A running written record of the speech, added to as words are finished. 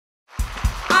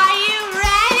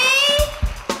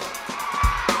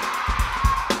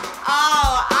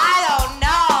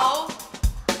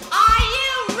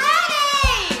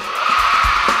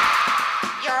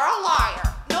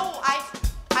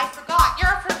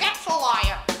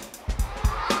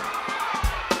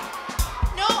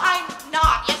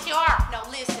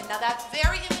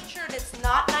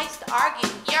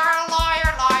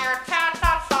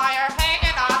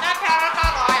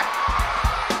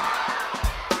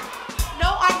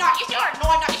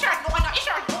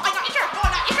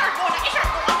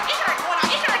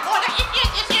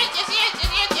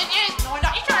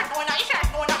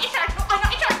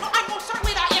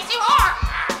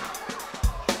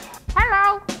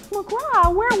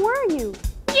McGraw, where were you?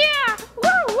 Yeah,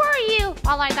 where were you?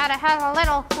 Well, I gotta have a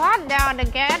little fun now and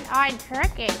again. I'm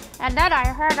tricky. And then I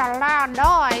heard a loud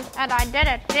noise, and I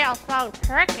didn't feel so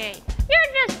tricky.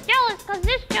 You're just jealous because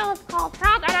this show is called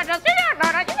Talk, and I just...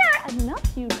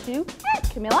 Enough, you two.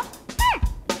 Camilla?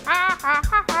 Ha, ha,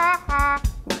 ha, ha, ha.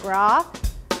 McGraw?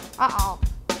 Uh-oh.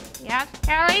 Yes,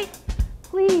 Kelly?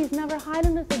 Please, never hide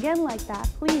in this again like that,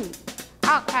 please.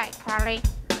 Okay, Kelly.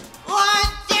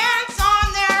 What dance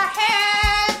on their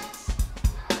heads?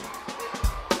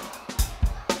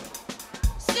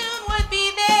 Soon would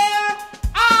be there.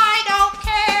 I don't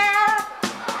care.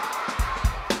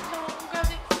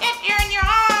 If you're in your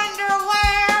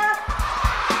underwear.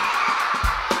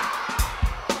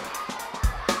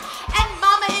 And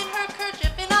Mama in her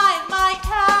kerchief and I in my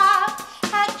cap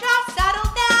had just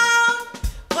settled down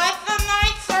with the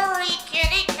nice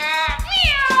kitty cat.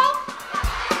 Meow.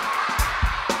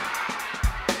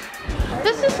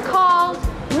 This is called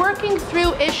working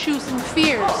through issues and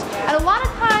fears. And a lot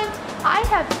of times, I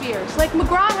have fears. Like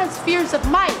McGraw has fears of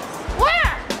mice.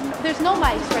 Where? There's no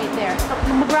mice right there.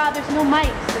 McGraw, there's no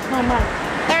mice. There's no mice.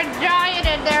 They're giant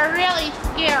and they're really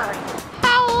scary.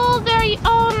 How old are you?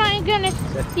 Oh my goodness.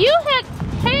 You had...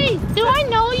 Hey, do I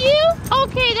know you?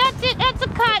 Okay, that's it. That's a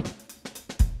cut.